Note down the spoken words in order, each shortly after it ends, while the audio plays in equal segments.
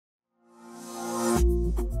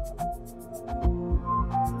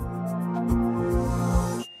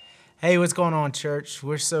Hey, what's going on, church?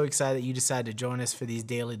 We're so excited that you decided to join us for these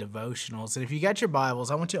daily devotionals. And if you got your Bibles,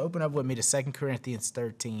 I want you to open up with me to 2 Corinthians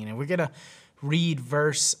 13. And we're going to read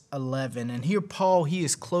verse 11. And here, Paul, he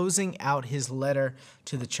is closing out his letter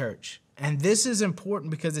to the church. And this is important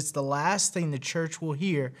because it's the last thing the church will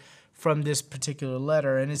hear from this particular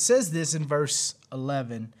letter. And it says this in verse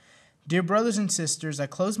 11. Dear brothers and sisters, I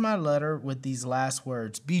close my letter with these last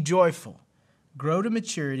words. Be joyful, grow to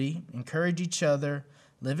maturity, encourage each other,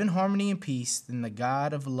 live in harmony and peace, then the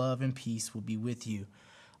God of love and peace will be with you.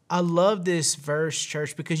 I love this verse,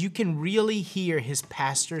 church, because you can really hear his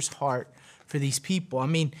pastor's heart for these people. I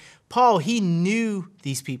mean, Paul, he knew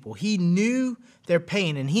these people. He knew their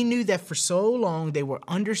pain, and he knew that for so long they were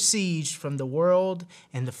under siege from the world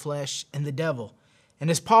and the flesh and the devil.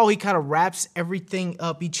 And as Paul, he kind of wraps everything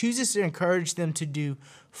up. He chooses to encourage them to do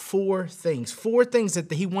four things that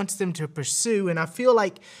he wants them to pursue. And I feel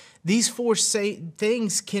like these four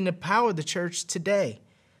things can empower the church today.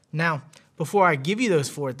 Now, before I give you those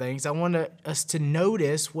four things, I want us to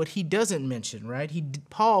notice what he doesn't mention, right?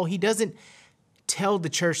 Paul, he doesn't tell the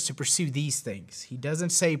church to pursue these things. He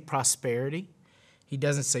doesn't say prosperity. He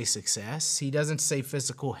doesn't say success. He doesn't say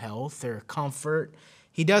physical health or comfort.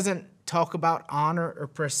 He doesn't talk about honor or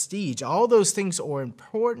prestige. All those things are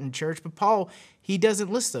important, church, but Paul, he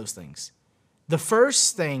doesn't list those things. The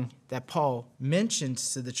first thing that Paul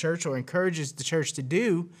mentions to the church or encourages the church to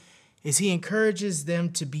do is he encourages them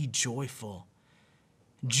to be joyful.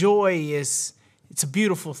 Joy it's a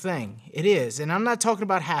beautiful thing. It is. And I'm not talking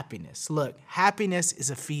about happiness. Look, happiness is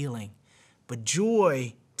a feeling, but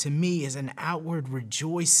joy to me is an outward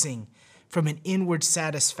rejoicing from an inward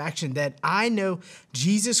satisfaction that I know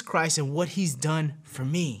Jesus Christ and what he's done for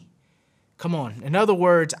me. Come on. In other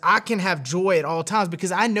words, I can have joy at all times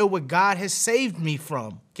because I know what God has saved me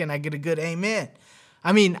from. Can I get a good amen?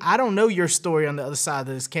 I mean, I don't know your story on the other side of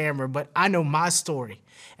this camera, but I know my story.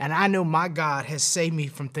 And I know my God has saved me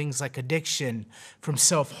from things like addiction, from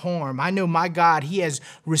self-harm. I know my God, he has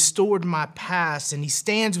restored my past and he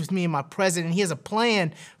stands with me in my present and he has a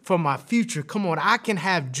plan for my future. Come on, I can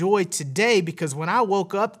have joy today because when I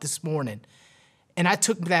woke up this morning, and I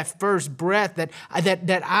took that first breath that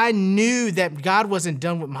I knew that God wasn't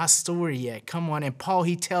done with my story yet. Come on. And Paul,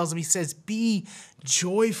 he tells me, he says, be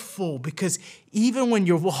joyful because even when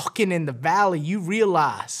you're walking in the valley, you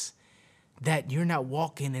realize that you're not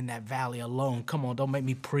walking in that valley alone. Come on, don't make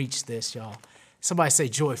me preach this, y'all. Somebody say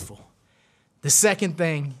joyful. The second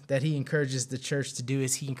thing that he encourages the church to do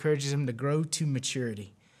is he encourages them to grow to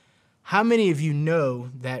maturity. How many of you know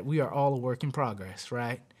that we are all a work in progress,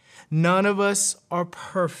 right? None of us are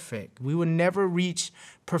perfect. We will never reach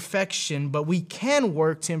perfection, but we can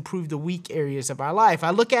work to improve the weak areas of our life.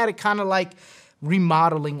 I look at it kind of like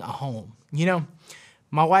remodeling a home. You know,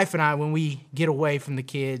 my wife and I, when we get away from the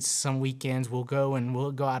kids, some weekends we'll go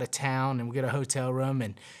out of town and we'll get a hotel room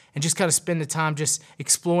and just kind of spend the time just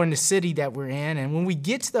exploring the city that we're in. And when we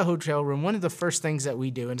get to the hotel room, one of the first things that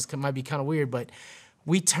we do, and it might be kind of weird, but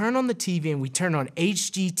we turn on the TV and we turn on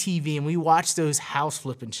HGTV and we watch those house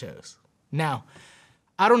flipping shows. Now,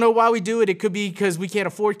 I don't know why we do it. It could be because we can't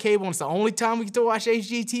afford cable and it's the only time we get to watch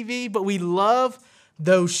HGTV, but we love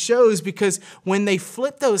those shows because when they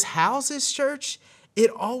flip those houses, church, it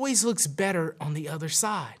always looks better on the other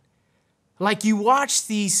side. Like you watch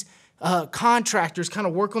these contractors kind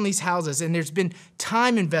of work on these houses and there's been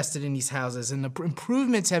time invested in these houses and the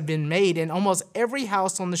improvements have been made and almost every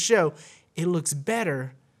house on the show, it looks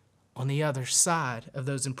better on the other side of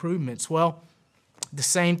those improvements. Well, the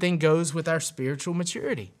same thing goes with our spiritual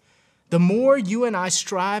maturity. The more you and I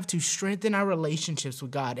strive to strengthen our relationships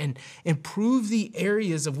with God and improve the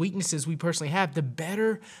areas of weaknesses we personally have, the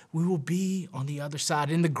better we will be on the other side.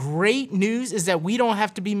 And the great news is that we don't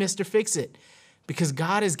have to be Mr. Fix-It because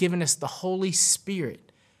God has given us the Holy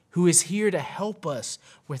Spirit who is here to help us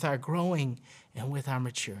with our growing and with our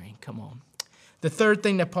maturing. Come on. The third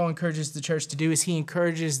thing that Paul encourages the church to do is he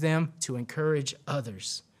encourages them to encourage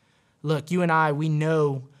others. Look, you and I, we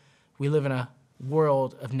know we live in a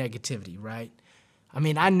world of negativity, right? I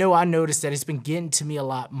mean, I noticed that it's been getting to me a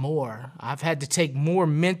lot more. I've had to take more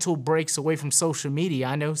mental breaks away from social media.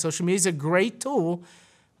 I know social media is a great tool,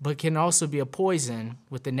 but can also be a poison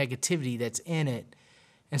with the negativity that's in it.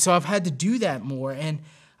 And so I've had to do that more. And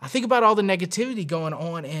I think about all the negativity going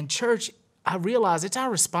on in church. I realize it's our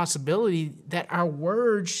responsibility that our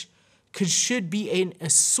words should be a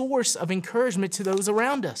source of encouragement to those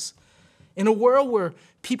around us. In a world where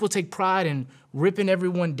people take pride in ripping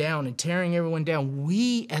everyone down and tearing everyone down,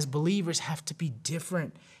 we as believers have to be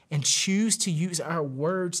different and choose to use our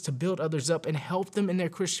words to build others up and help them in their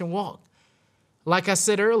Christian walk. Like I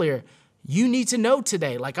said earlier, You need to know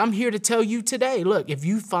today, like I'm here to tell you today, look, if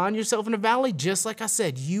you find yourself in a valley, just like I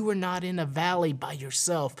said, you are not in a valley by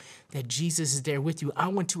yourself, that Jesus is there with you. I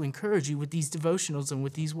want to encourage you with these devotionals and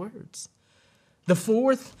with these words. The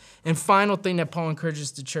fourth and final thing that Paul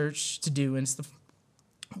encourages the church to do, and it's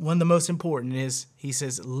one of the most important, is he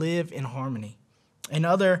says, live in harmony. In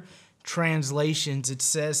other translations, it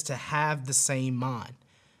says to have the same mind.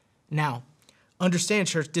 Now, understand,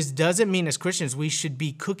 church, this doesn't mean as Christians we should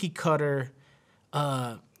be cookie cutter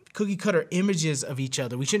images of each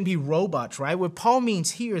other. We shouldn't be robots, right? What Paul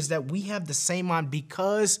means here is that we have the same mind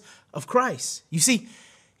because of Christ. You see,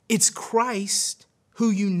 it's Christ who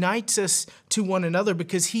unites us to one another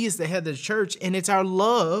because he is the head of the church, and it's our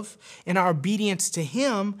love and our obedience to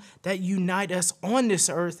him that unite us on this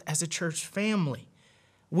earth as a church family.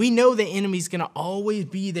 We know the enemy's going to always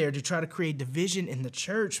be there to try to create division in the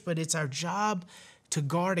church, but it's our job to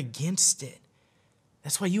guard against it.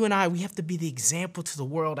 That's why you and I, we have to be the example to the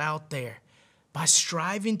world out there by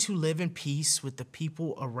striving to live in peace with the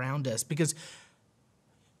people around us. Because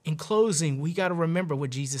in closing, we got to remember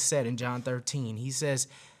what Jesus said in John 13. He says,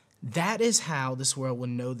 that is how this world will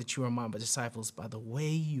know that you are my disciples, by the way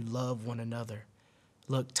you love one another.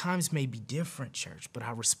 Look, times may be different, church, but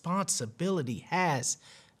our responsibility has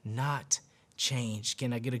not changed.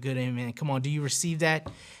 Can I get a good amen? Come on, do you receive that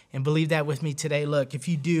and believe that with me today? Look, if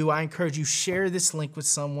you do, I encourage you, share this link with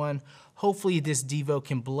someone. Hopefully this Devo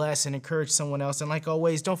can bless and encourage someone else. And like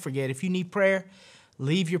always, don't forget, if you need prayer,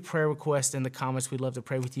 leave your prayer request in the comments. We'd love to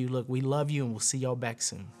pray with you. Look, we love you, and we'll see y'all back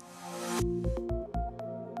soon.